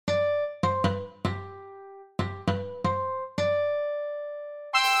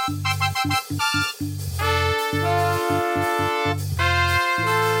Again.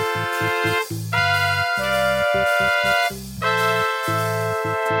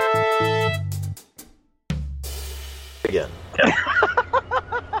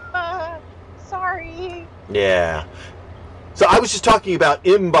 Sorry. Yeah. So I was just talking about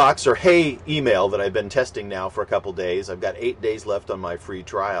Inbox or Hey email that I've been testing now for a couple days. I've got 8 days left on my free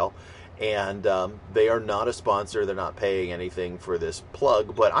trial, and they are not a sponsor. They're not paying anything for this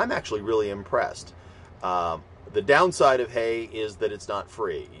plug, but I'm actually really impressed. The downside of Hey is that it's not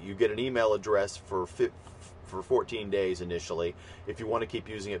free. You get an email address for 14 days initially. If you want to keep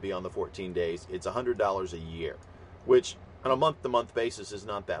using it beyond the 14 days, it's $100 a year, which on a month-to-month basis is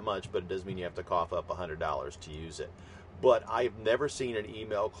not that much, but it does mean you have to cough up $100 to use it. But I've never seen an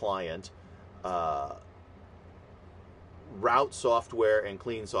email client route software and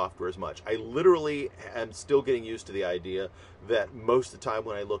clean software as much. I literally am still getting used to the idea that most of the time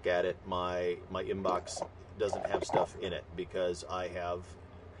when I look at it, my inbox doesn't have stuff in it because I have...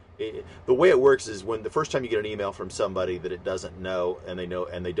 the way it works is when the first time you get an email from somebody that it doesn't know and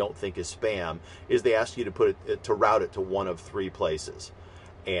they don't think is spam, is they ask you to route it to one of three places.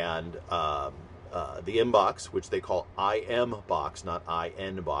 And the inbox, which they call IM box, not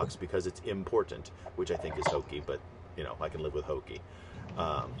IN box, because it's important, which I think is hokey, but you know, I can live with hokey.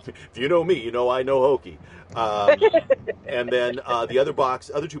 If you know me, you know I know hokey. And then the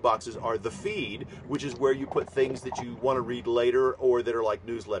other two boxes are the feed, which is where you put things that you want to read later or that are like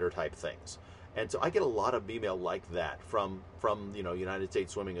newsletter type things. And so I get a lot of email like that from United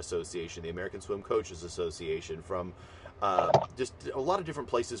States Swimming Association, the American Swim Coaches Association, from just a lot of different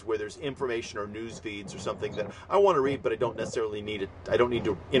places where there's information or news feeds or something that I want to read, but I don't necessarily need it. I don't need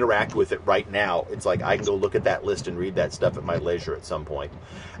to interact with it right now. It's like I can go look at that list and read that stuff at my leisure at some point.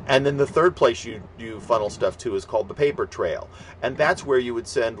 And then the third place you funnel stuff to is called the paper trail, and that's where you would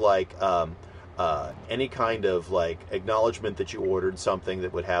send like any kind of like acknowledgement that you ordered something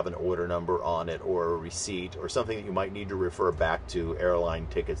that would have an order number on it, or a receipt, or something that you might need to refer back to, airline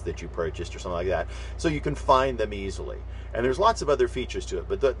tickets that you purchased or something like that, so you can find them easily. And there's lots of other features to it,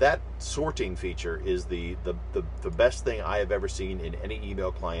 but that sorting feature is the best thing I have ever seen in any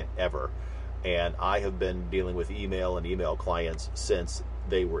email client ever. And I have been dealing with email and email clients since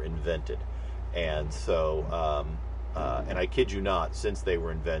they were invented. And so and I kid you not, since they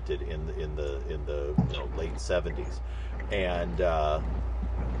were invented in the late 70s. And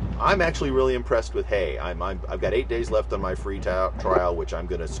I'm actually really impressed with Hey. I've got 8 days left on my free trial, which I'm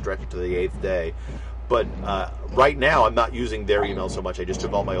going to stretch to the 8th day. But right now, I'm not using their email so much. I just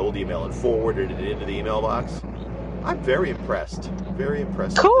took all my old email and forwarded it into the email box. I'm very impressed. Very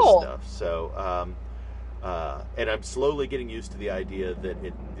impressed with this stuff. So, and I'm slowly getting used to the idea that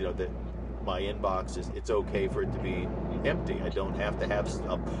that my inbox it's okay for it to be empty. I don't have to have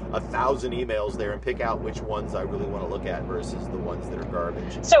 1,000 emails there and pick out which ones I really want to look at versus the ones that are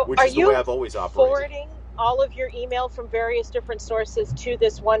garbage. So which is the way I've always operated. Forwarding all of your email from various different sources to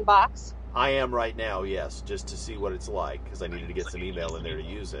this one box? I am right now, yes, just to see what it's like, because I needed to get some email in there to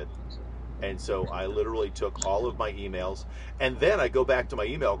use it. And so I literally took all of my emails, and then I go back to my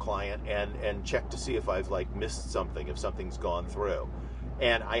email client and check to see if I've like missed something, if something's gone through.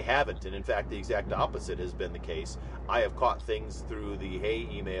 And I haven't, and in fact the exact opposite has been the case. I have caught things through the Hey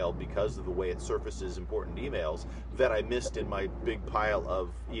email because of the way it surfaces important emails that I missed in my big pile of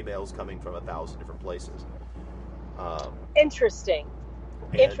emails coming from 1,000 different places. Interesting.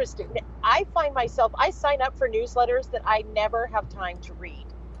 I find myself, I sign up for newsletters that I never have time to read.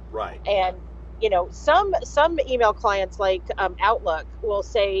 Right. And some email clients like Outlook will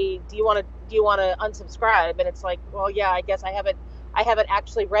say, do you want to unsubscribe? And it's like, well, yeah, I guess I haven't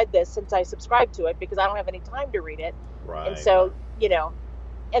actually read this since I subscribed to it because I don't have any time to read it. Right. And so,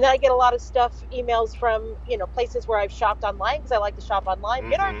 and then I get a lot of emails from, places where I've shopped online because I like to shop online,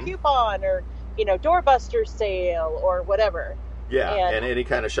 get our coupon or, doorbuster sale or whatever. Yeah. And any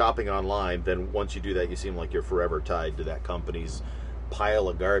kind of shopping online, then once you do that, you seem like you're forever tied to that company's pile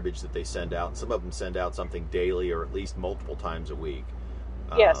of garbage that they send out. And some of them send out something daily or at least multiple times a week.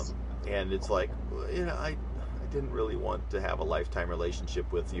 Yes. And it's like, I didn't really want to have a lifetime relationship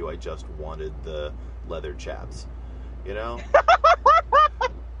with you. I just wanted the leather chaps,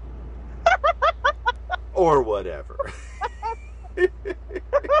 or whatever.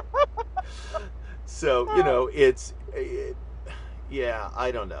 So, yeah,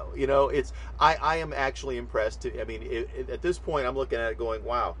 I don't know. I am actually impressed. At this point, I'm looking at it going,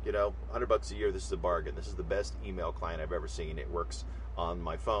 wow, $100 a year, this is a bargain. This is the best email client I've ever seen. It works on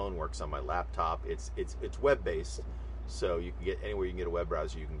my phone, works on my laptop. It's web-based, so you can get anywhere you can get a web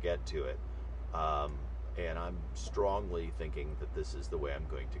browser, you can get to it. And I'm strongly thinking that this is the way I'm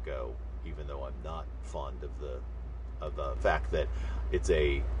going to go even though I'm not fond of the fact that it's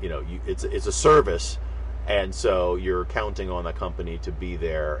a it's a service, and so you're counting on the company to be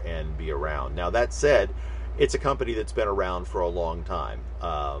there and be around. Now that said, it's a company that's been around for a long time.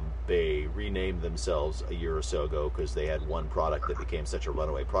 They renamed themselves a year or so ago because they had one product that became such a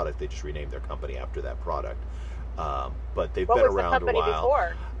runaway product. They just renamed their company after that product. But they've been around a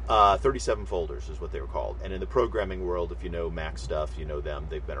while. Before? 37 Folders is what they were called. And in the programming world, if you know Mac stuff, you know them.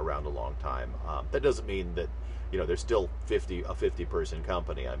 They've been around a long time. That doesn't mean that they're still a 50-person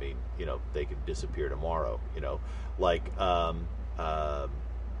company. I mean, they could disappear tomorrow. Like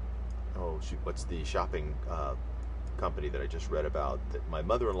what's the shopping company that I just read about that my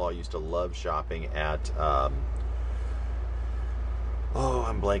mother-in-law used to love shopping at?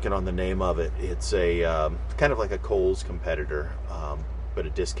 I'm blanking on the name of it. It's a kind of like a Kohl's competitor, but a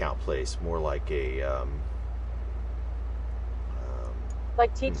discount place, more like a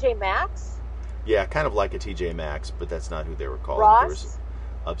like TJ Maxx. Yeah, kind of like a TJ Maxx, but that's not who they were called. Ross?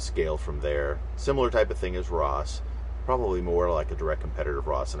 Upscale from there. Similar type of thing as Ross. Probably more like a direct competitor of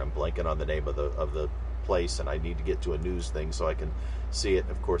Ross, and I'm blanking on the name of the place, and I need to get to a news thing so I can see it.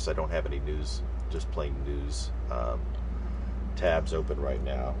 Of course, I don't have any news, just plain news tabs open right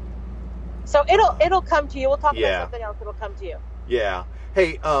now. So it'll come to you. We'll talk about something else. It'll come to you. Yeah.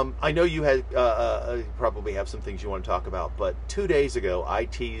 Hey, I know you had probably have some things you want to talk about, but 2 days ago I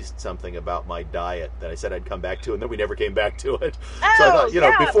teased something about my diet that I said I'd come back to, and then we never came back to it. Oh, so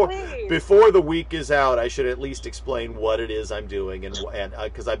I thought, please. before the week is out, I should at least explain what it is I'm doing, and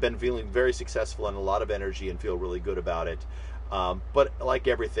because I've been feeling very successful and a lot of energy and feel really good about it. But like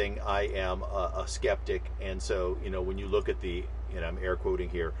everything, I am a skeptic, and so when you look at the, I'm air quoting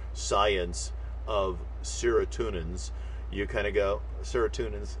here, science of serotonins, you kind of go,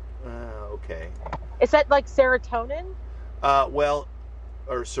 serotonins, okay. Is that like serotonin? Or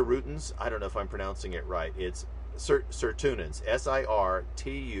serotins. I don't know if I'm pronouncing it right. It's serotonins,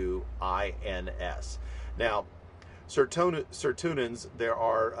 SIRTUINS. Now, serotonins,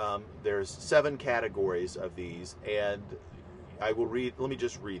 there's 7 categories of these, and I will read. Let me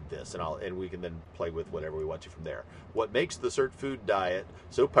just read this, and we can then play with whatever we want to from there. What makes the Cert Food diet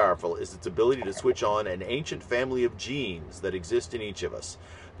so powerful is its ability to switch on an ancient family of genes that exist in each of us.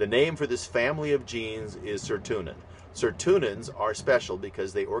 The name for this family of genes is sirtuin. Sirtuins are special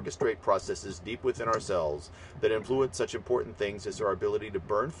because they orchestrate processes deep within our cells that influence such important things as our ability to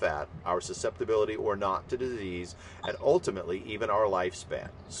burn fat, our susceptibility or not to disease, and ultimately even our lifespan.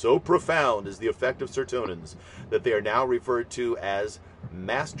 So profound is the effect of sirtuins that they are now referred to as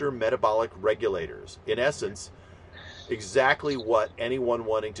master metabolic regulators. In essence, exactly what anyone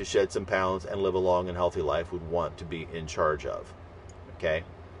wanting to shed some pounds and live a long and healthy life would want to be in charge of. Okay?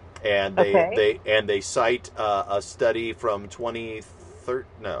 And they cite a study from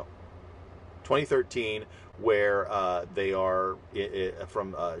 2013 where they are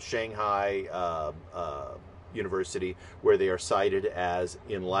from Shanghai University, where they are cited as,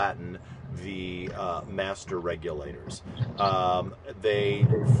 in Latin, the master regulators. They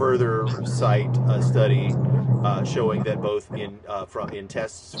further cite a study showing that both in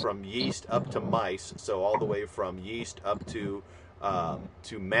tests from yeast up to mice, so all the way from yeast up to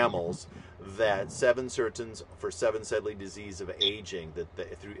mammals, that 7 sirtuins for 7 deadly diseases of aging,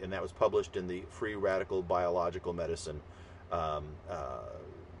 and that was published in the Free Radical Biological Medicine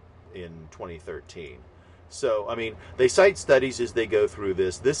in 2013. So, I mean, they cite studies as they go through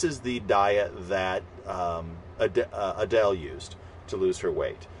this. This is the diet that Adele used to lose her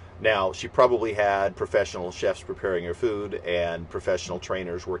weight. Now, she probably had professional chefs preparing her food and professional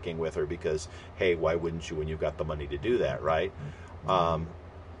trainers working with her because, hey, why wouldn't you when you've got the money to do that, right?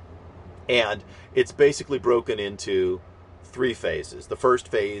 And it's basically broken into 3 phases. The first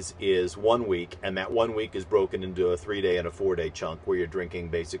phase is 1 week, and that 1 week is broken into a 3-day and a 4-day chunk where you're drinking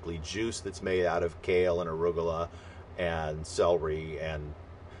basically juice that's made out of kale and arugula and celery, and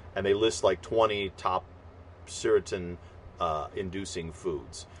they list like 20 top serotonin inducing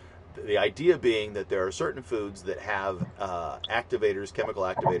foods. The idea being that there are certain foods that have chemical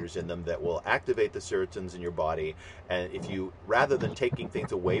activators in them that will activate the serotonins in your body, and if you, rather than taking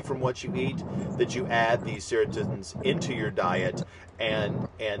things away from what you eat, that you add these serotonins into your diet, and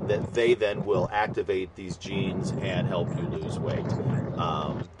that they then will activate these genes and help you lose weight.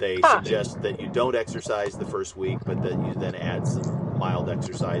 They suggest that you don't exercise the first week, but that you then add some mild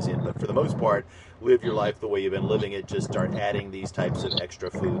exercise in. But for the most part, live your life the way you've been living it. Just start adding these types of extra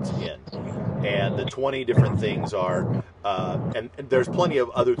foods in. And the 20 different things are, and there's plenty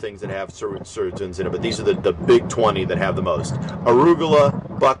of other things that have serotonins in it, but these are the big 20 that have the most.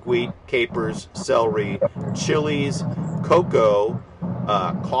 Arugula, buckwheat, capers, celery, chilies, cocoa,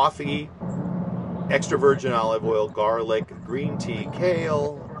 coffee, extra virgin olive oil, garlic, green tea,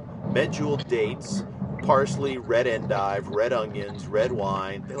 kale, medjool dates, parsley, red endive, red onions, red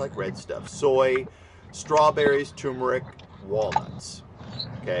wine. They like red stuff. Soy, strawberries, turmeric, walnuts.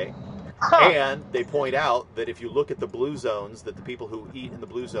 Okay? Huh. And they point out that if you look at the blue zones, that the people who eat in the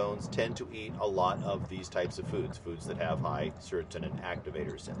blue zones tend to eat a lot of these types of foods that have high serotonin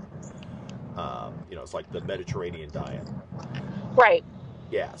activators in them. It's like the Mediterranean diet. Right.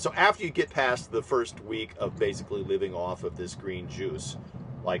 Yeah. So after you get past the first week of basically living off of this green juice,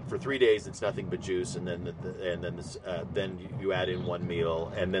 like for 3 days it's nothing but juice, and then then you add in one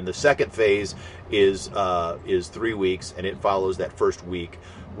meal, and then the second phase is 3 weeks, and it follows that first week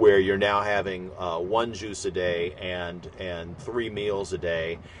where you're now having one juice a day and 3 meals a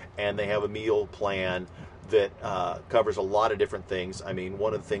day, and they have a meal plan that covers a lot of different things. I mean,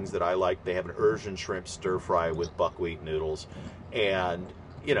 one of the things that I like, they have an Ursian shrimp stir fry with buckwheat noodles, and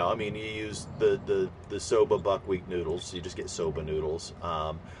you use the soba buckwheat noodles. So you just get soba noodles,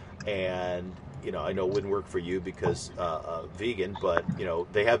 and I know it wouldn't work for you because vegan, but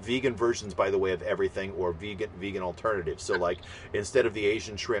they have vegan versions, by the way, of everything, or vegan alternatives. So like instead of the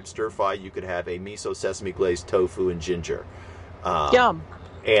Asian shrimp stir fry, you could have a miso sesame glazed tofu and ginger. Yum.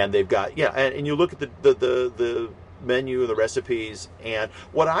 And they've got and you look at the menu and the recipes, and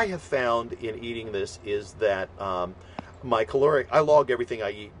what I have found in eating this is that I log everything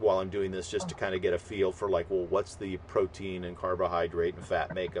I eat while I'm doing this, just to kind of get a feel for like, well, what's the protein and carbohydrate and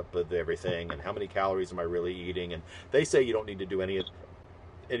fat makeup of everything, and how many calories am I really eating? And they say you don't need to do any of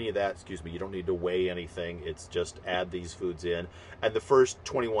that. You don't need to weigh anything. It's just add these foods in. And the first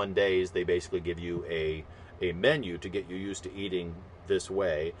 21 days, they basically give you a menu to get you used to eating this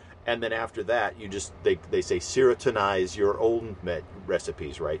way, and then after that they say serotonize your own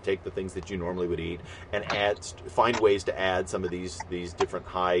recipes, right? Take the things that you normally would eat and find ways to add some of these different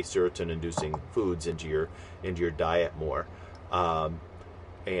high serotonin inducing foods into your diet more.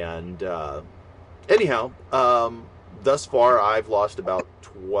 Anyhow, thus far I've lost about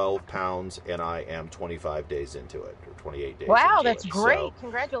 12 pounds, and I am 25 days into it, or 28 days. Wow, into that's it. great.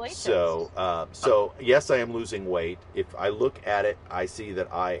 Congratulations. So yes, I am losing weight. If I look at it, I see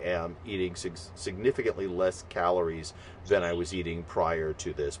that I am eating significantly less calories than I was eating prior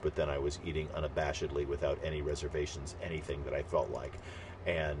to this, but then I was eating unabashedly without any reservations, anything that I felt like.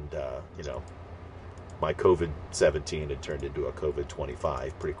 And, my COVID-17 had turned into a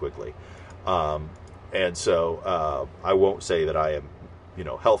COVID-25 pretty quickly. And so I won't say that I am,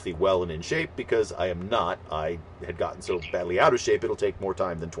 healthy, well, and in shape, because I am not. I had gotten so badly out of shape, it'll take more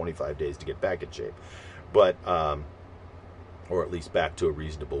time than 25 days to get back in shape. But, or at least back to a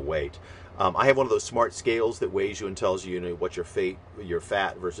reasonable weight. I have one of those smart scales that weighs you and tells you, what your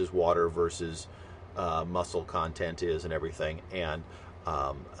fat versus water versus muscle content is and everything. And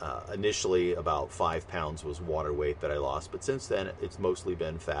initially about 5 pounds was water weight that I lost, but since then it's mostly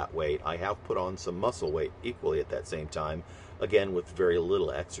been fat weight. I have put on some muscle weight equally at that same time, again with very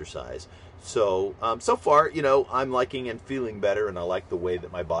little exercise. So so far, I'm liking and feeling better, and I like the way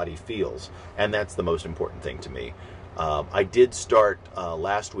that my body feels, and that's the most important thing to me. I did start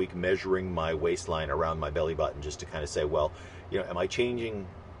last week measuring my waistline around my belly button, just to kind of say, well, am I changing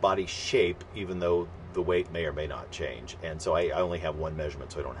body shape, even though the weight may or may not change? And so I only have one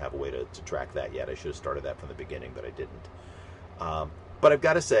measurement, so I don't have a way to track that yet. I should have started that from the beginning, but I didn't. But I've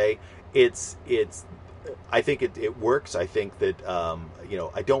got to say, I think it works. I think that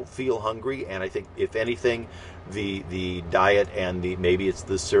I don't feel hungry, and I think if anything, the diet and maybe it's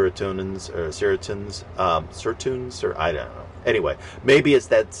the serotins, or I don't know. Anyway, maybe it's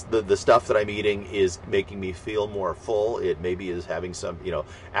the stuff that I'm eating is making me feel more full. It maybe is having some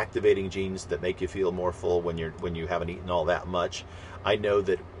activating genes that make you feel more full when you haven't eaten all that much. I know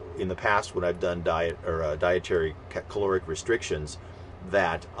that in the past when I've done dietary caloric restrictions,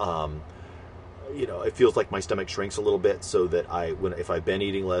 that it feels like my stomach shrinks a little bit, so that if I've been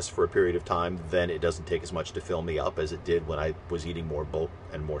eating less for a period of time, then it doesn't take as much to fill me up as it did when I was eating more bulk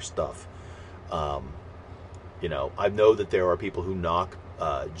and more stuff. I know that there are people who knock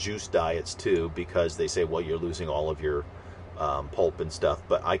juice diets too, because they say, well, you're losing all of your pulp and stuff.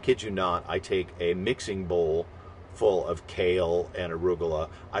 But I kid you not, I take a mixing bowl full of kale and arugula.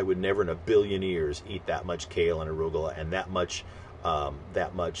 I would never in a billion years eat that much kale and arugula and that much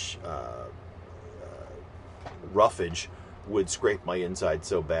roughage would scrape my inside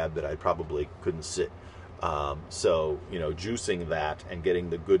so bad that I probably couldn't sit. So juicing that and getting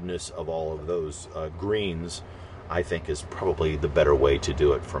the goodness of all of those greens, I think is probably the better way to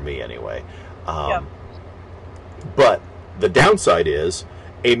do it for me anyway. But the downside is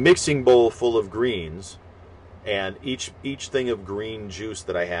a mixing bowl full of greens And each thing of green juice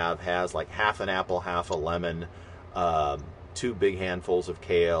that I have has like half an apple, half a lemon, 2 big handfuls of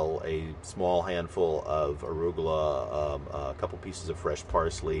kale, a small handful of arugula, a couple pieces of fresh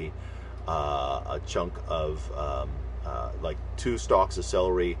parsley, a chunk of like 2 stalks of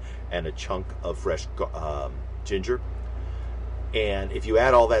celery, and a chunk of fresh ginger. And if you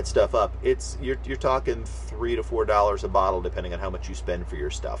add all that stuff up, you're talking $3 to $4 a bottle, depending on how much you spend for your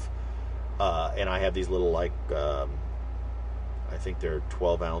stuff. And I have these little I think they're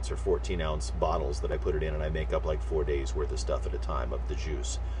 12 ounce or 14 ounce bottles that I put it in, and I make up like 4 days worth of stuff at a time of the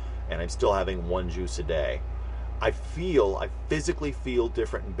juice. And I'm still having 1 juice a day. I physically feel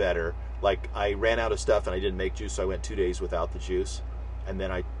different and better. Like I ran out of stuff and I didn't make juice, so I went 2 days without the juice, and then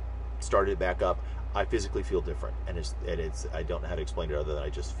I started it back up. I physically feel different, and it's I don't know how to explain it other than I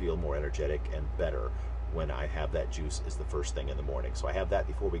just feel more energetic and better when I have that juice as the first thing in the morning. So I have that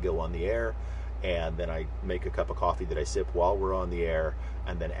before we go on the air, and then I make a cup of coffee that I sip while we're on the air,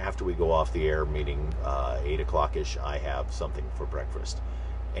 and then after we go off the air, meaning 8 o'clock-ish, I have something for breakfast.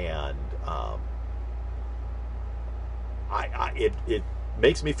 And it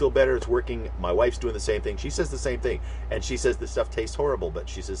makes me feel better. It's working. My wife's doing the same thing. She says the same thing, and she says this stuff tastes horrible, but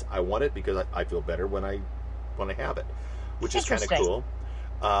she says I want it because I feel better when I have it, which is kind of cool.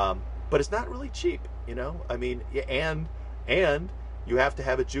 But it's not really cheap, you know. I mean, and you have to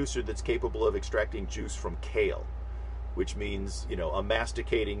have a juicer that's capable of extracting juice from kale, which means, you know, a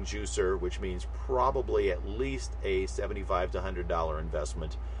masticating juicer, which means probably at least a $75 to $100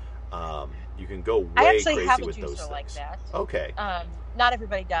 investment. You can go way crazy with those things. I actually have a juicer like that. Okay. Not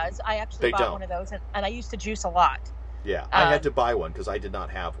everybody does. I actually bought one of those, and I used to juice a lot. Yeah, I had to buy one because I did not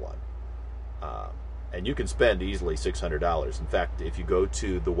have one. And you can spend easily $600. In fact, if you go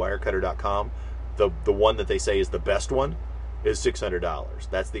to thewirecutter.com, the one that they say is the best one is $600.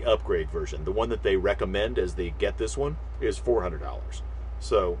 That's the upgrade version. The one that they recommend as the get this one is $400.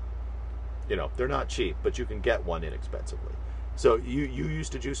 So, you know, they're not cheap, but you can get one inexpensively. So you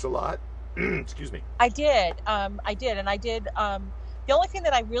used to juice a lot? Excuse me. I did. The only thing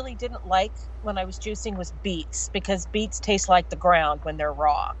that I really didn't like when I was juicing was beets, because beets taste like the ground when they're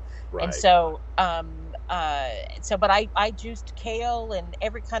raw. Right. And so, but I juiced kale and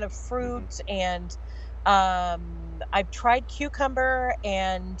every kind of fruit, and I've tried cucumber,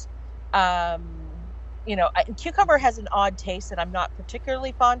 and cucumber has an odd taste that I'm not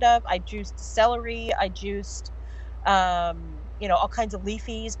particularly fond of. I juiced celery. I juiced, all kinds of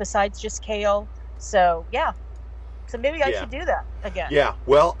leafies besides just kale. So yeah. So maybe I should do that again. Yeah.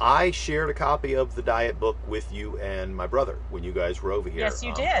 Well, I shared a copy of the diet book with you and my brother when you guys were over here. Yes,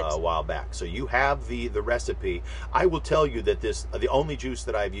 you did. A while back. So you have the recipe. I will tell you that the only juice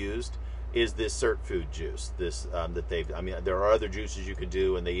that I've used is this Cert Food juice. This there are other juices you could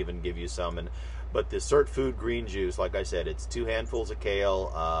do, and they even give you some. But the Cert Food green juice, like I said, it's 2 handfuls of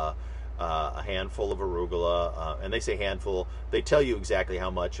kale, a handful of arugula, and they say handful. They tell you exactly how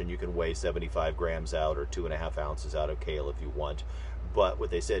much, and you can weigh 75 grams out or 2.5 ounces out of kale if you want. But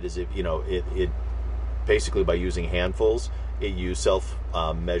what they said is, if it basically by using handfuls, you self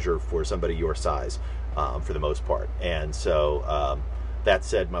measure for somebody your size for the most part. And so that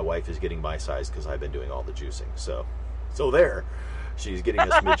said, my wife is getting my size because I've been doing all the juicing. So there, she's getting a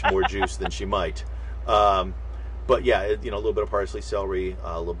smidge more juice than she might. But yeah, a little bit of parsley, celery,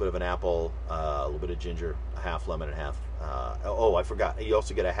 a little bit of an apple, a little bit of ginger, a half lemon and a half. I forgot. You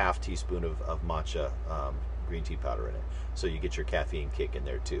also get a half teaspoon of matcha green tea powder in it. So you get your caffeine kick in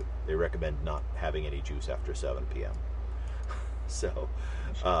there too. They recommend not having any juice after 7 p.m. So,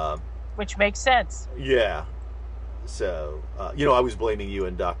 which makes sense. Yeah. So, I was blaming you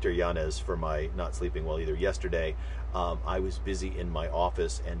and Dr. Yanez for my not sleeping well either. Yesterday, I was busy in my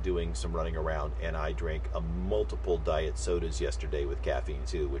office and doing some running around, and I drank multiple diet sodas yesterday with caffeine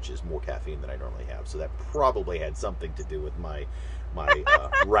too, which is more caffeine than I normally have. So that probably had something to do with my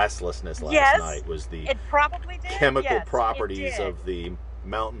restlessness last night. Was the it probably did. Chemical properties of the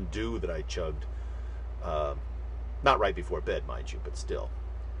Mountain Dew that I chugged, not right before bed, mind you, but still.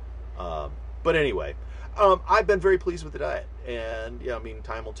 But anyway, I've been very pleased with the diet, and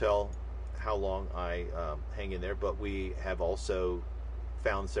time will tell how long I hang in there, but we have also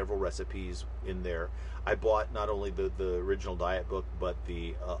found several recipes in there. I bought not only the original diet book, but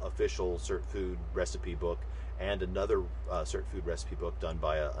the official Cert Food recipe book, and another Cert Food recipe book done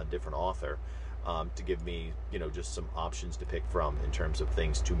by a different author, to give me just some options to pick from in terms of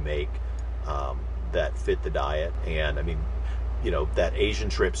things to make that fit the diet. And that Asian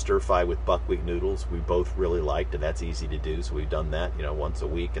shrimp stir fry with buckwheat noodles, we both really liked, and that's easy to do. So we've done that, once a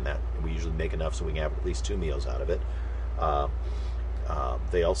week, and that we usually make enough so we can have at least 2 meals out of it.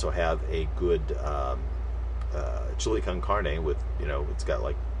 They also have a good chili con carne with, it's got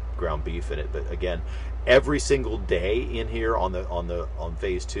like ground beef in it. But again, every single day in here on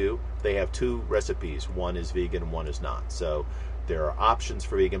phase 2, they have 2 recipes. One is vegan and one is not. So there are options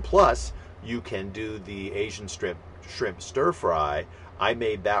for vegan. Plus, you can do the Asian shrimp stir fry. I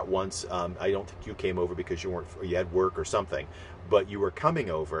made that once. I don't think you came over because you had work or something, but you were coming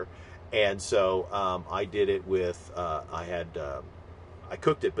over, and so I did it with. I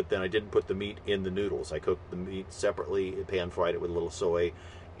cooked it, but then I didn't put the meat in the noodles. I cooked the meat separately, pan fried it with a little soy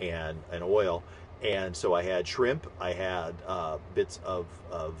and oil. And so I had shrimp, I had bits of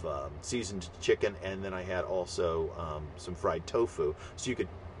seasoned chicken, and then I had also some fried tofu. So you could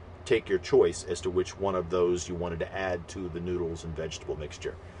take your choice as to which one of those you wanted to add to the noodles and vegetable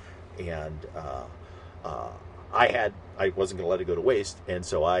mixture. And I wasn't going to let it go to waste, and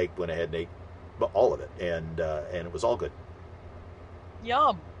so I went ahead and ate all of it, and it was all good.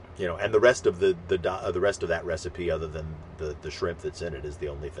 Yum. And the rest of the rest of that recipe, other than the shrimp that's in it, is the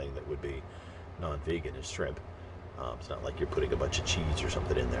only thing that would be non-vegan is shrimp. It's not like you're putting a bunch of cheese or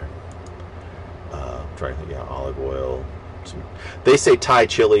something in there. Trying to think, olive oil. They say Thai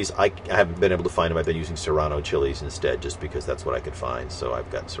chilies. I haven't been able to find them. I've been using Serrano chilies instead, just because that's what I could find. So I've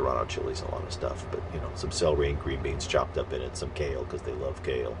got Serrano chilies and a lot of stuff. But some celery and green beans chopped up in it, some kale because they love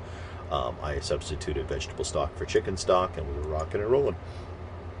kale. I substituted vegetable stock for chicken stock, and we were rocking and rolling.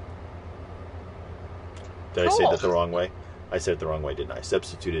 Did I say that the wrong way? I said it the wrong way, didn't I?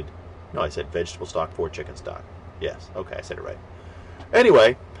 Substituted. No, I said vegetable stock for chicken stock. Yes. Okay, I said it right.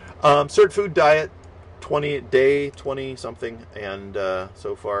 Anyway, Cert Food Diet, 20 something, and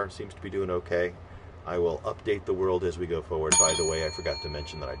so far seems to be doing okay. I will update the world as we go forward. By the way, I forgot to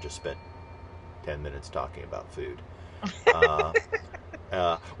mention that I just spent 10 minutes talking about food.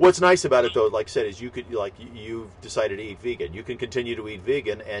 What's nice about it, though, like I said, is you've decided to eat vegan. You can continue to eat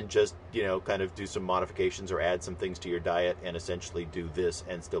vegan and just, kind of do some modifications or add some things to your diet and essentially do this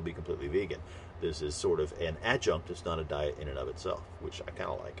and still be completely vegan. This is sort of an adjunct. It's not a diet in and of itself, which I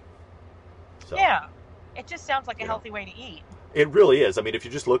kind of like. So, yeah, it just sounds like a healthy way to eat. It really is. I mean, if you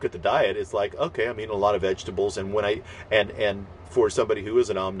just look at the diet, it's like, okay, I'm eating a lot of vegetables, and and for somebody who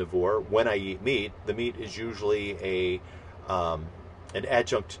is an omnivore, when I eat meat, the meat is usually an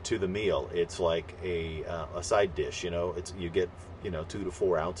adjunct to the meal. It's like a side dish. You get 2 to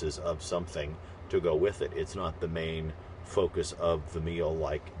 4 ounces of something to go with it. It's not the main focus of the meal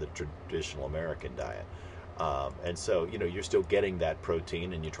like the traditional American diet. And so you're still getting that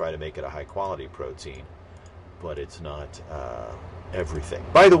protein, and you try to make it a high quality protein, but it's not everything.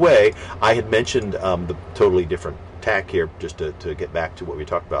 By the way, I had mentioned the totally different tack here, just to get back to what we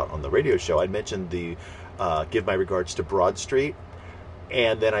talked about on the radio show. I mentioned the Give My Regards to Broad Street.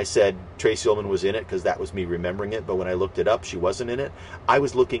 And then I said Tracy Ullman was in it because that was me remembering it. But when I looked it up, she wasn't in it. I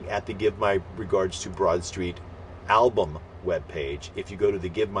was looking at the Give My Regards to Broad Street album webpage. If you go to the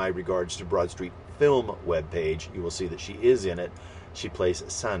Give My Regards to Broad Street film webpage, you will see that she is in it. She plays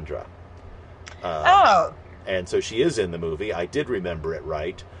Sandra. And so she is in the movie. I did remember it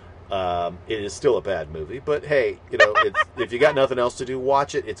right. It is still a bad movie, but hey, if you got nothing else to do,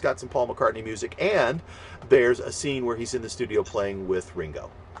 watch it. It's got some Paul McCartney music, and there's a scene where he's in the studio playing with Ringo.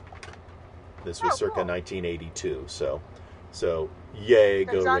 This was circa 1982, so yay,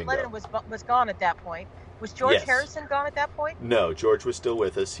 go John Ringo. Lennon was gone at that point. Was George Harrison gone at that point? No, George was still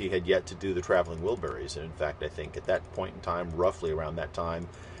with us. He had yet to do the Traveling Wilburys, and in fact, I think at that point in time, roughly around that time,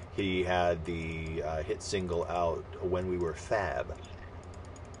 he had the hit single out, When We Were Fab.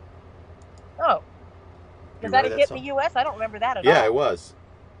 Oh. Was that a hit in the U.S.? I don't remember that at all. Yeah, it was.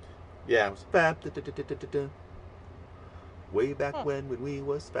 Yeah, it was Fab. Way back when we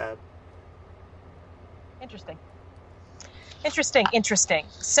was Fab. Interesting.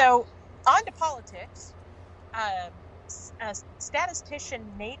 So, on to politics. Statistician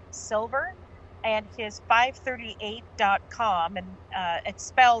Nate Silver and his 538.com, and it's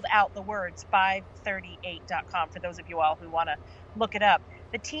spelled out the words 538.com for those of you all who want to look it up.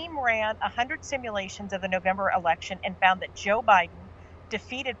 The team ran 100 simulations of the November election and found that Joe Biden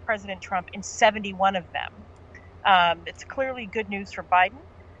defeated President Trump in 71 of them. It's clearly good news for Biden.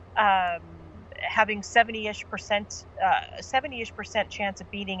 Having 70-ish percent chance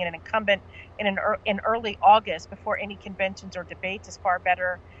of beating an incumbent in early August before any conventions or debates is far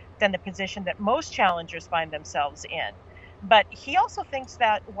better than the position that most challengers find themselves in. But he also thinks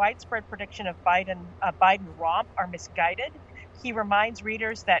that widespread prediction of Biden romp are misguided. He reminds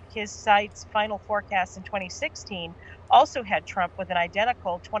readers that his site's final forecast in 2016 also had Trump with an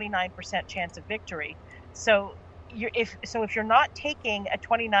identical 29% chance of victory. So if you're not taking a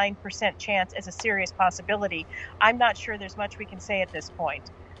 29% chance as a serious possibility, I'm not sure there's much we can say at this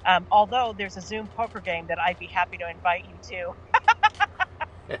point. Although there's a Zoom poker game that I'd be happy to invite you to.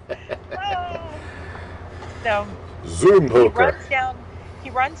 So Zoom he poker.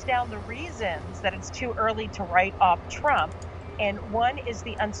 runs down the reasons that it's too early to write off Trump, and one is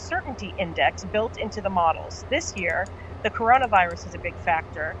the uncertainty index built into the models. This year, the coronavirus is a big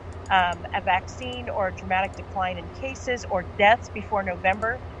factor. A vaccine or a dramatic decline in cases or deaths before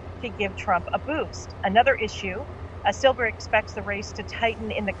November could give Trump a boost. Another issue, Silver expects the race to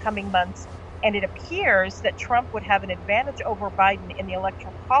tighten in the coming months, and it appears that Trump would have an advantage over Biden in the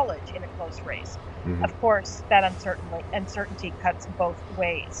Electoral College in a close race. Mm-hmm. Of course, that uncertainty cuts both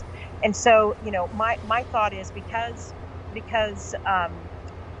ways. And so, my thought is because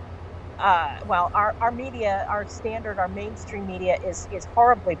our media, our mainstream media is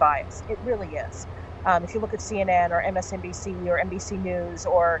horribly biased. It really is. If you look at CNN or MSNBC or NBC News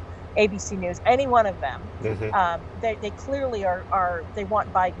or ABC News, any one of them, they clearly they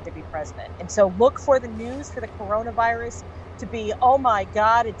want Biden to be president. And so look for the news for the coronavirus to be, oh my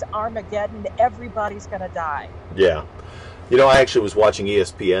God, it's Armageddon, everybody's going to die. Yeah. I actually was watching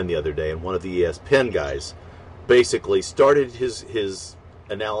ESPN the other day, and one of the ESPN guys basically started his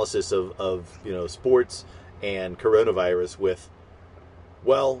analysis of sports and coronavirus with,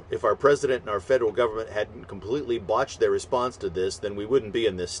 well, if our president and our federal government hadn't completely botched their response to this, then we wouldn't be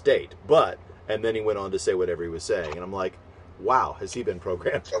in this state. And then he went on to say whatever he was saying. And I'm like, wow, has he been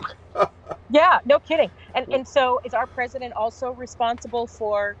programmed? Yeah, no kidding. And so is our president also responsible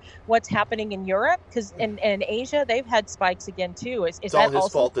for what's happening in Europe? Because in Asia, they've had spikes again, too. Is it's that all his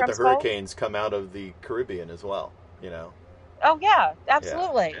also fault that Trump's the hurricanes come out of the Caribbean as well, Oh, yeah,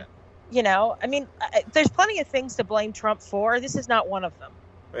 absolutely. Yeah. I mean, there's plenty of things to blame Trump for. This is not one of them.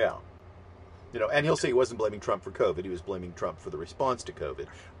 Yeah. And he'll say he wasn't blaming Trump for COVID. He was blaming Trump for the response to COVID.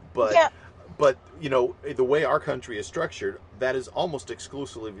 But, yeah. But the way our country is structured, that is almost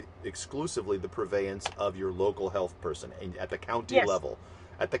exclusively the purveyance of your local health person at the county level.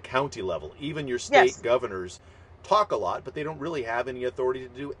 At the county level. Even your state governors talk a lot, but they don't really have any authority to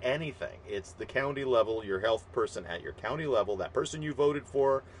do anything. It's the county level, your health person at your county level, that person you voted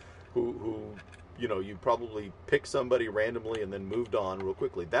for, who you probably picked somebody randomly and then moved on real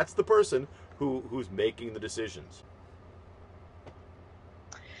quickly. That's the person who's making the decisions.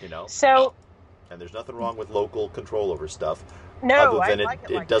 So, and there's nothing wrong with local control over stuff. No, other than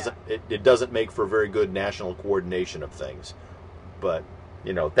it doesn't make for very good national coordination of things. But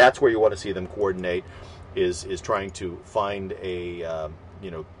that's where you want to see them coordinate, is trying to find a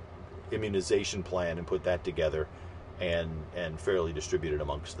immunization plan and put that together, and fairly distribute it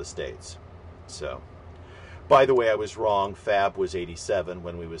amongst the states. So, by the way, I was wrong. Fab was 87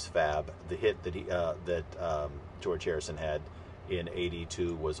 when we was Fab. The hit that George Harrison had in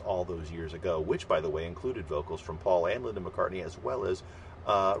 82 was All Those Years Ago, which, by the way, included vocals from Paul and Linda McCartney, as well as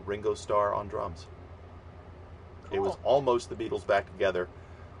Ringo Starr on drums. Cool. It was almost the Beatles back together.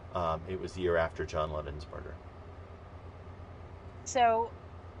 It was the year after John Lennon's murder. So,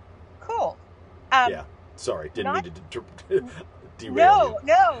 cool. Yeah, sorry, didn't mean to derail you.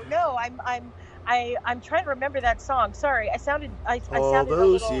 No. I'm trying to remember that song. Sorry, I sounded All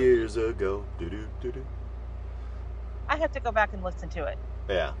Those Years Ago. Do-do-do-do. I have to go back and listen to it.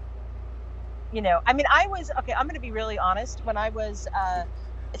 Yeah. I mean, I'm going to be really honest. When I was,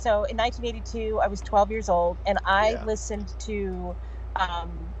 so in 1982, I was 12 years old, and I listened to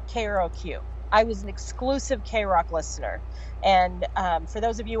KROQ. I was an exclusive K-Rock listener. And for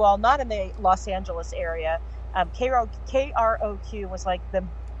those of you all not in the Los Angeles area, KROQ was like and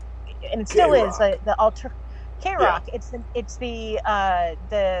it still is the alter K-Rock. Yeah. It's the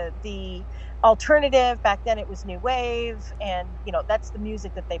alternative. Back then it was new wave, and that's the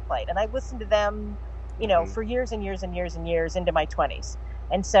music that they played, and I listened to them for years and years and years and years into my 20s.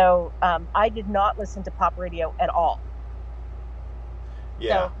 And so I did not listen to pop radio at all.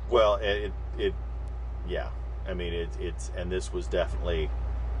 Yeah. So, well, I mean, it's and this was definitely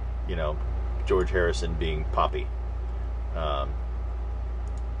George Harrison being poppy.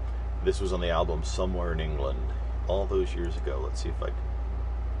 This was on the album Somewhere in England all those years ago. Let's see if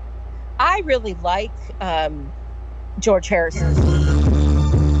I really like George Harrison.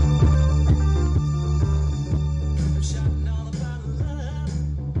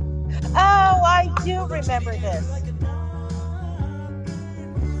 Oh, I do remember this.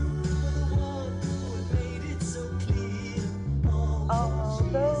 All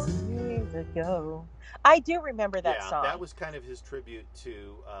those years ago. I do remember that song. Yeah, that was kind of his tribute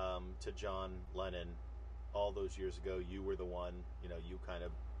to John Lennon. All those years ago, you were the one.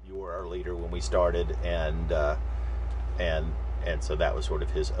 You were our leader when we started, and and so that was sort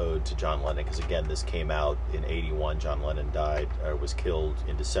of his ode to John Lennon, because again, this came out in 81. John Lennon was killed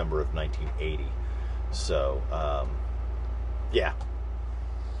in December of 1980. So, yeah.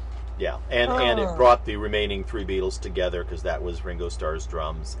 And it brought the remaining three Beatles together, because that was Ringo Starr's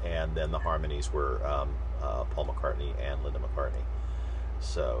drums, and then the harmonies were Paul McCartney and Linda McCartney.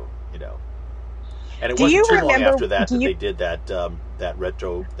 So, and it wasn't too long after that they did that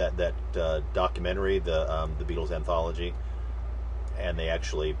documentary, the Beatles anthology, and they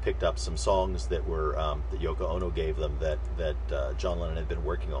actually picked up some songs that were that Yoko Ono gave them that John Lennon had been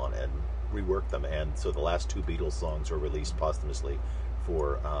working on, and reworked them. And so the last two Beatles songs were released posthumously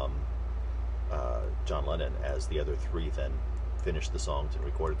for John Lennon, as the other three then finished the songs and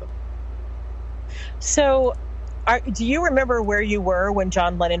recorded them. So, do you remember where you were when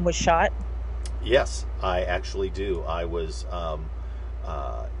John Lennon was shot? Yes, I actually do. I was,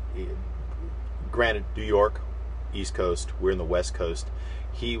 granted, New York, East Coast. We're in the West Coast.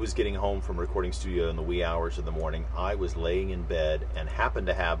 He was getting home from recording studio in the wee hours of the morning. I was laying in bed and happened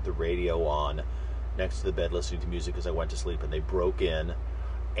to have the radio on next to the bed listening to music as I went to sleep, and they broke in,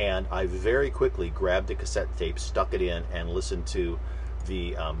 and I very quickly grabbed a cassette tape, stuck it in, and listened to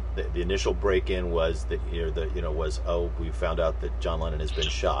the initial break-in was that we found out that John Lennon has been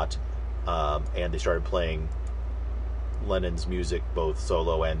shot, and they started playing Lennon's music, both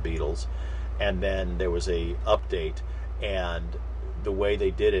solo and Beatles, and then there was a update, and the way they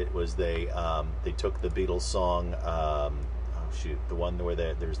did it was they took the Beatles song, the one where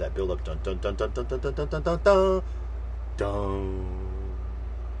there's that build up, dun dun dun dun dun dun dun dun dun dun dun,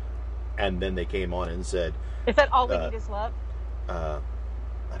 and then they came on and said, "Is that All We Need Is Love?"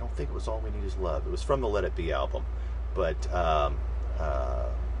 I don't think it was All We Need Is Love. It was from the Let It Be album, but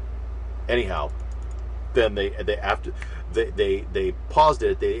anyhow, then they paused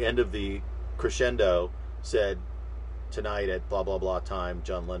it at the end of the crescendo, said, "Tonight at blah blah blah time,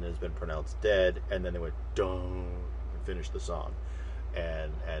 John Lennon has been pronounced dead," and then they went dun and finished the song,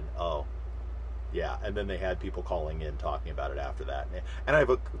 and oh yeah, and then they had people calling in talking about it after that, and I've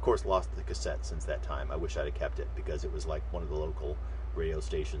of course lost the cassette since that time. I wish I'd have kept it, because it was like one of the local radio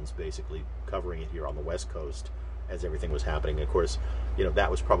stations basically covering it here on the West Coast as everything was happening. And of course, that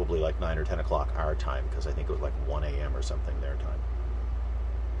was probably like 9 or 10 o'clock our time, because I think it was like 1 a.m. or something their time.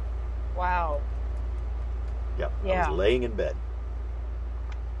 Wow. Yep. Yeah. I was laying in bed.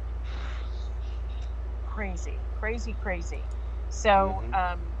 Crazy. So,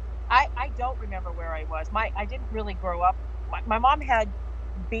 I don't remember where I was. I didn't really grow up. My mom had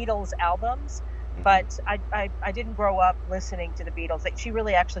Beatles albums, but I didn't grow up listening to the Beatles. She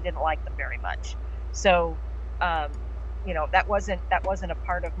really actually didn't like them very much. So, that wasn't a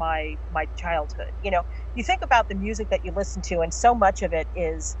part of my childhood. You think about the music that you listen to, and so much of it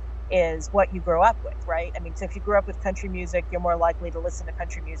is what you grow up with, right? I mean, so if you grew up with country music, you're more likely to listen to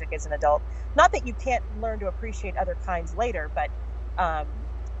country music as an adult. Not that you can't learn to appreciate other kinds later, but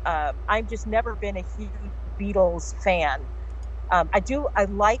I've just never been a huge Beatles fan. I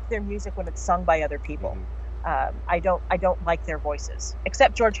like their music when it's sung by other people. I don't like their voices,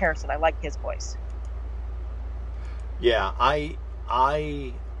 except George Harrison. I like his voice. Yeah, I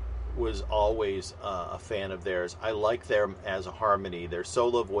was always a fan of theirs. I like them as a harmony. Their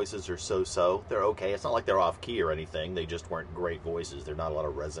solo voices are so-so. They're okay. It's not like they're off key or anything. They just weren't great voices. There's not a lot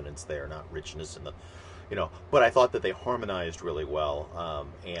of resonance there, not richness in the, But I thought that they harmonized really well.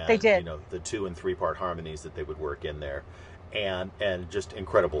 And they did. The 2 and 3 part harmonies that they would work in there, and just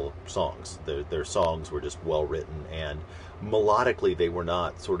incredible songs. Their songs were just well written, and melodically they were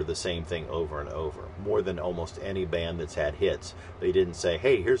not sort of the same thing over and over. More than almost any band that's had hits, they didn't say,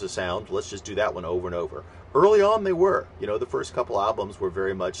 "Hey, here's a sound, let's just do that one over and over." Early on they were. The first couple albums were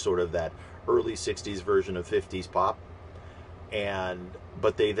very much sort of that early 60s version of 50s pop,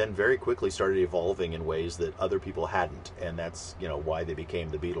 but they then very quickly started evolving in ways that other people hadn't, and that's why they became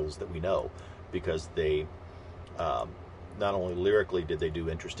the Beatles that we know, because they not only lyrically did they do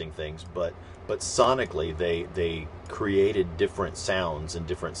interesting things, but sonically they created different sounds and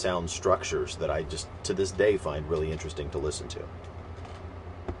different sound structures that I just to this day find really interesting to listen to.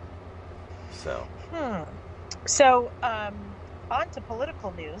 So on to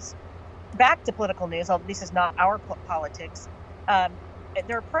political news. Back to political news, although this is not our politics.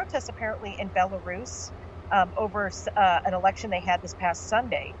 There are protests apparently in Belarus over an election they had this past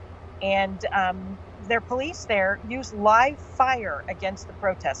Sunday, and their police there used live fire against the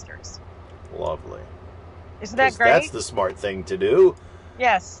protesters. Lovely. Isn't that great? That's the smart thing to do.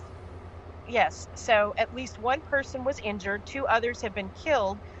 Yes. So at least one person was injured. 2 others have been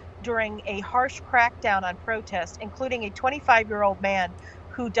killed during a harsh crackdown on protests, including a 25-year-old man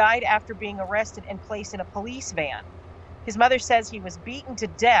who died after being arrested and placed in a police van. His mother says he was beaten to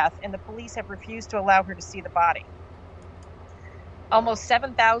death, and the police have refused to allow her to see the body. Almost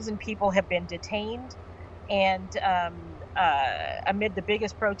 7,000 people have been detained, and amid the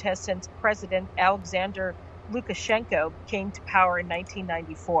biggest protest since President Alexander Lukashenko came to power in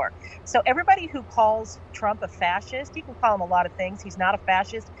 1994. So everybody who calls Trump a fascist, you can call him a lot of things. He's not a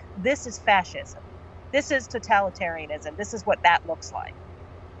fascist. This is fascism. This is totalitarianism. This is what that looks like.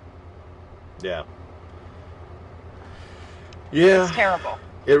 Yeah. Yeah. It's terrible.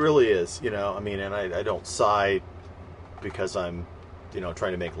 It really is, and I don't sigh because I'm,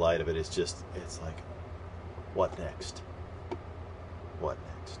 trying to make light of it. It's like, what next? What next?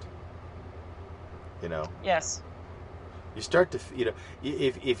 Yes. You start to,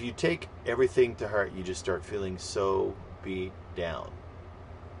 if you take everything to heart, you just start feeling so beat down.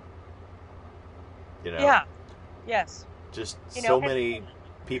 Yeah. Yes. Just so many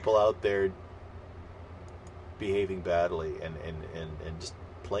people out there behaving badly and just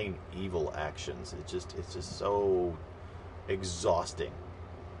plain evil actions. It's just so exhausting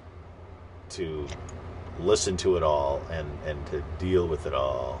to listen to it all and to deal with it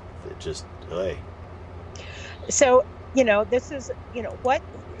all. It just, hey. So, this is, what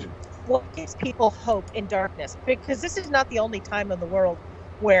gives people hope in darkness? Because this is not the only time in the world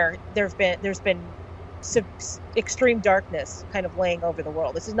where there's been extreme darkness kind of laying over the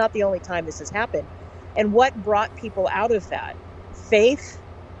world. This is not the only time this has happened. And what brought people out of that? Faith,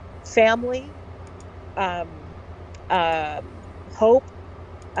 family, hope.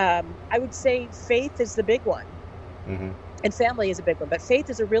 I would say faith is the big one. Mm-hmm. And family is a big one, but faith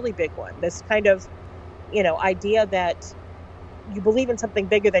is a really big one. This kind of, idea that you believe in something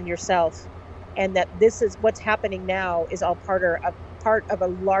bigger than yourself, and that this is what's happening now is all part of a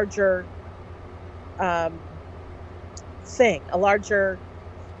larger thing, a larger.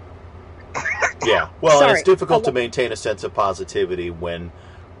 Yeah, well, and it's difficult to maintain a sense of positivity when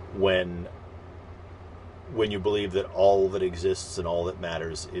you believe that all that exists and all that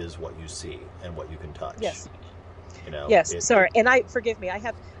matters is what you see and what you can touch. Yes. Yes. Sorry, forgive me. I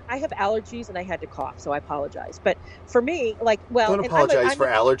have allergies and I had to cough, so I apologize. But for me, don't apologize for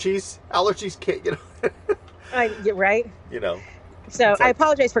allergies. Allergies can't, You're right. So I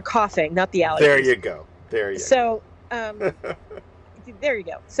apologize for coughing, not the allergies. There you go. There you go. There you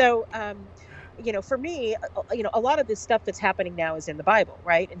go. So, for me, a lot of this stuff that's happening now is in the Bible,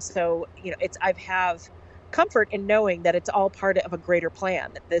 right? And so, I have comfort in knowing that it's all part of a greater plan.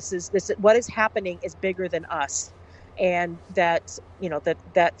 That this is what is happening is bigger than us, and that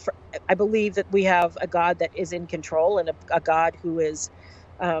I believe that we have a God that is in control, and a God who is.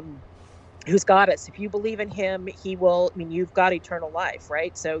 Who's got us. If you believe in him, he will, you've got eternal life,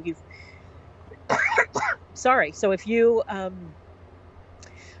 right? So so if you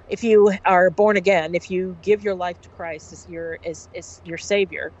are born again, if you give your life to Christ as your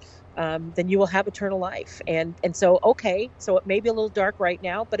savior, then you will have eternal life. And so, okay, so it may be a little dark right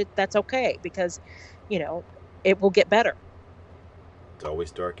now, but that's okay, because, it will get better. It's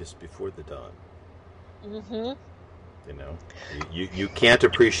always darkest before the dawn. Mm-hmm. You can't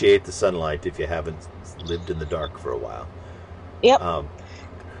appreciate the sunlight if you haven't lived in the dark for a while. Yep.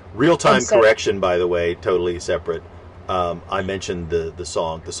 Real-time correction, by the way, totally separate. I mentioned the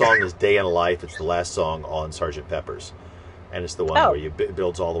song. The song is Day in a Life. It's the last song on Sgt. Pepper's. And it's the one where you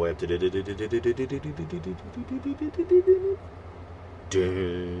builds all the way up to...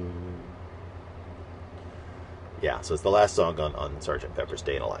 Yeah, so it's the last song on Sgt. Pepper's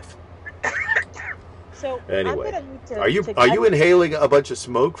Day in a Life. So anyway, are you inhaling a bunch of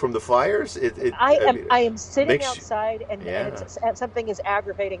smoke from the fires? I am sitting outside, and something is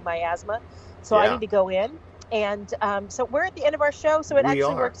aggravating my asthma, so I need to go in. And so we're at the end of our show, so it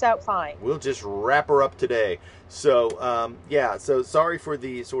actually works out fine. We'll just wrap her up today. So so sorry for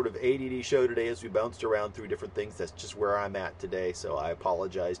the sort of ADD show today as we bounced around through different things. That's just where I'm at today. So I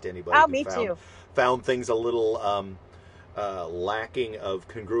apologize to anybody who found things a little lacking of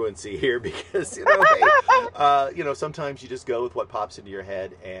congruency here, because sometimes you just go with what pops into your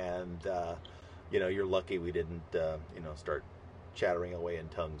head, and you're lucky we didn't start chattering away in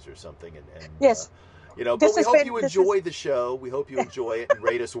tongues or something, and yes, but we hope you enjoy the show. We hope you enjoy it and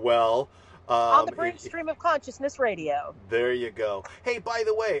rate us well on the Brave Stream of Consciousness Radio. There you go. Hey, by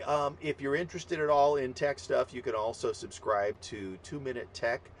the way, if you're interested at all in tech stuff, you can also subscribe to 2 Minute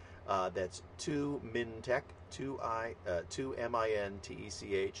Tech. That's 2MinTech,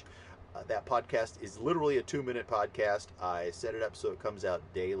 2MINTECH. That podcast is literally a 2-minute podcast. I set it up so it comes out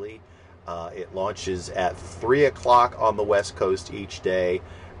daily. It launches at 3 o'clock on the West Coast each day,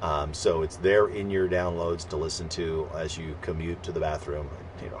 So it's there in your downloads to listen to as you commute to the bathroom.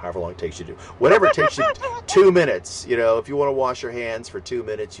 However long it takes you to, whatever it takes you, 2 minutes. If you want to wash your hands for 2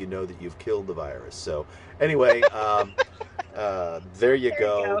 minutes, you know that you've killed the virus. So anyway, there you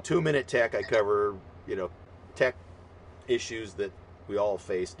go. 2-minute tech. I cover tech issues that we all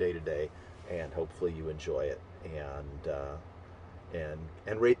face day to day, and hopefully you enjoy it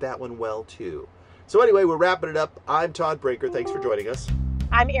and rate that one well too. So anyway, we're wrapping it up. I'm Todd Brinker. Thanks for joining us.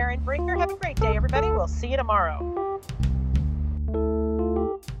 I'm Erin Brinker. Have a great day, everybody. We'll see you tomorrow.